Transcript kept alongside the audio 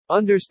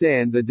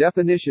Understand the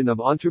definition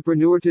of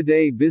entrepreneur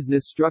today.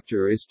 Business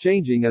structure is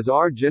changing as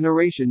our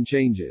generation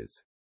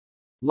changes.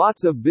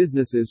 Lots of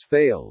businesses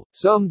fail,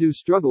 some do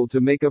struggle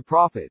to make a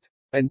profit,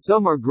 and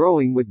some are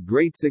growing with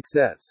great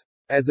success.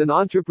 As an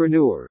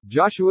entrepreneur,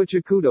 Joshua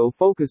Chikuto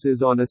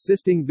focuses on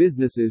assisting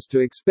businesses to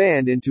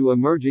expand into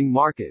emerging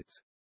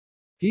markets.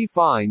 He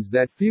finds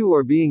that few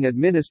are being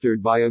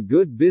administered by a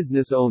good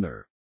business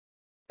owner.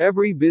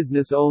 Every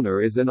business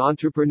owner is an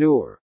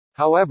entrepreneur.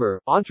 However,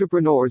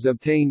 entrepreneurs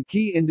obtain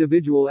key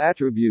individual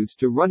attributes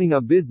to running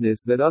a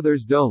business that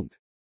others don't.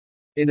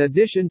 In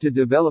addition to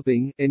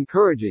developing,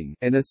 encouraging,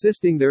 and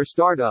assisting their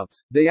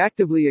startups, they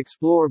actively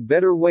explore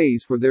better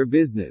ways for their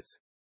business.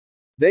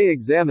 They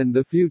examine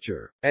the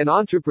future. An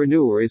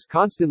entrepreneur is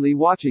constantly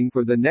watching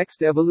for the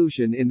next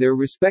evolution in their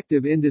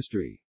respective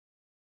industry.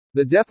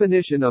 The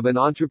definition of an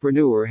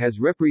entrepreneur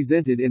has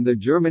represented in the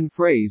German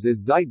phrase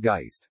as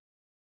Zeitgeist.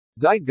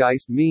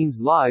 Zeitgeist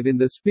means live in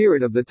the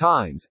spirit of the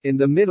times, in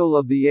the middle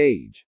of the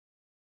age.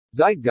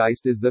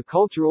 Zeitgeist is the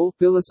cultural,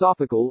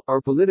 philosophical,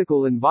 or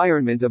political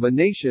environment of a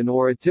nation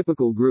or a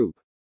typical group.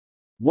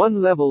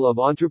 One level of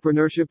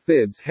entrepreneurship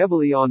fibs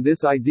heavily on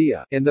this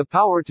idea, and the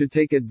power to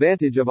take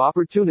advantage of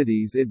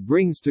opportunities it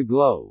brings to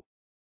grow.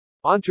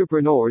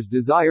 Entrepreneurs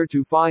desire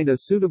to find a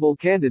suitable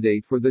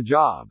candidate for the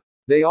job.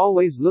 They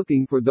always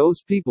looking for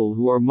those people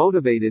who are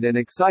motivated and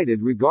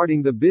excited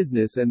regarding the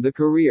business and the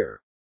career.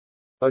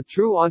 A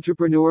true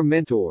entrepreneur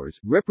mentors,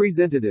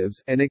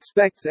 representatives, and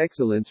expects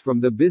excellence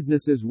from the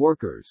business's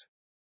workers.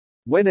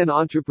 When an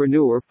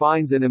entrepreneur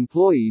finds an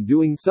employee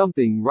doing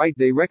something right,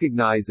 they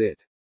recognize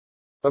it.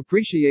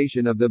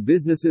 Appreciation of the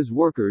business's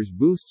workers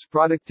boosts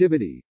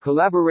productivity,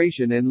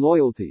 collaboration, and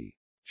loyalty.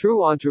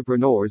 True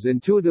entrepreneurs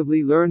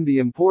intuitively learn the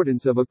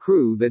importance of a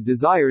crew that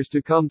desires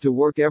to come to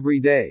work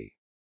every day.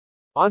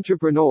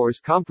 Entrepreneurs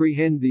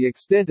comprehend the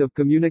extent of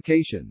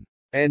communication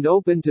and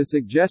open to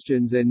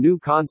suggestions and new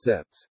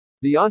concepts.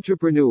 The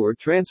entrepreneur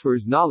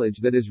transfers knowledge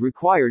that is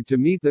required to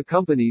meet the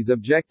company's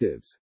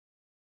objectives.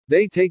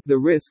 They take the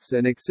risks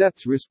and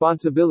accepts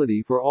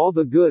responsibility for all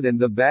the good and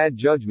the bad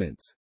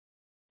judgments.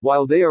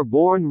 While they are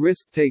born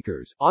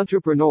risk-takers,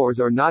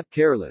 entrepreneurs are not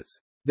careless.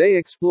 They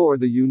explore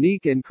the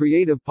unique and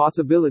creative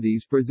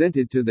possibilities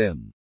presented to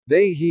them.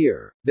 They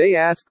hear. They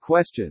ask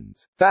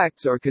questions.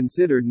 Facts are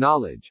considered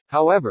knowledge.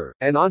 However,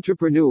 an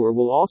entrepreneur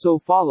will also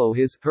follow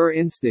his/her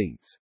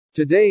instincts.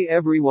 Today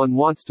everyone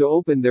wants to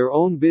open their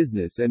own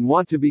business and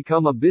want to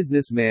become a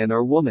businessman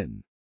or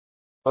woman.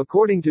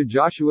 According to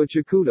Joshua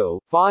Chikuto,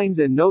 finds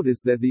and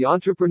notice that the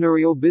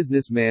entrepreneurial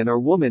businessman or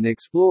woman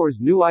explores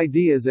new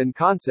ideas and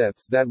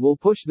concepts that will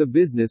push the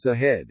business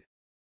ahead.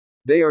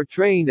 They are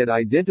trained at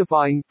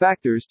identifying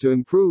factors to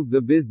improve the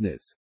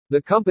business.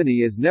 The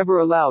company is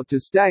never allowed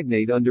to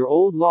stagnate under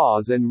old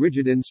laws and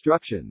rigid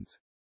instructions.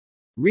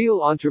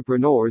 Real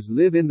entrepreneurs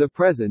live in the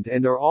present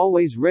and are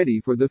always ready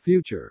for the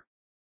future.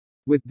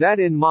 With that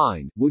in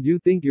mind, would you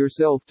think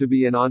yourself to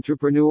be an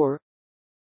entrepreneur?